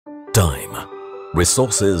Time,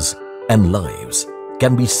 resources, and lives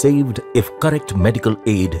can be saved if correct medical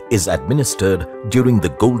aid is administered during the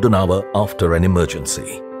golden hour after an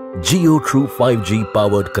emergency. GeoTrue 5G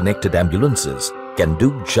powered connected ambulances can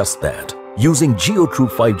do just that. Using GeoTrue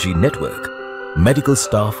 5G network, medical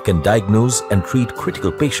staff can diagnose and treat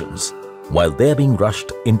critical patients while they're being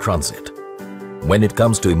rushed in transit. When it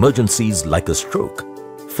comes to emergencies like a stroke,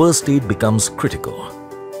 first aid becomes critical.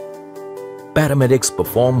 Paramedics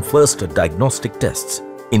perform first diagnostic tests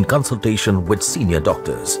in consultation with senior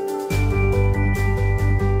doctors.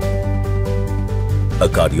 A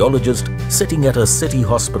cardiologist sitting at a city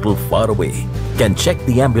hospital far away can check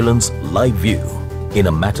the ambulance live view. In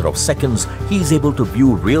a matter of seconds, he is able to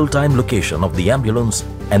view real-time location of the ambulance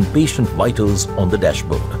and patient vitals on the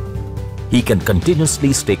dashboard. He can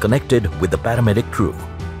continuously stay connected with the paramedic crew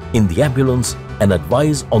in the ambulance and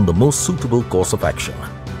advise on the most suitable course of action.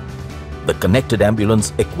 The connected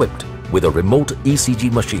ambulance equipped with a remote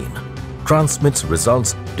ECG machine transmits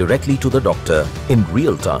results directly to the doctor in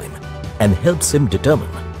real time and helps him determine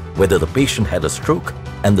whether the patient had a stroke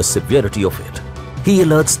and the severity of it. He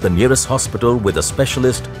alerts the nearest hospital with a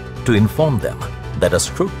specialist to inform them that a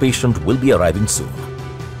stroke patient will be arriving soon.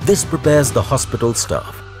 This prepares the hospital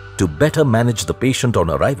staff to better manage the patient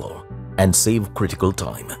on arrival and save critical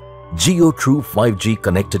time. GeoTrue 5G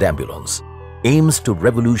connected ambulance aims to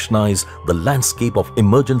revolutionize the landscape of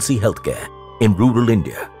emergency healthcare in rural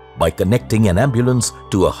India by connecting an ambulance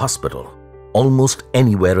to a hospital almost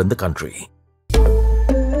anywhere in the country.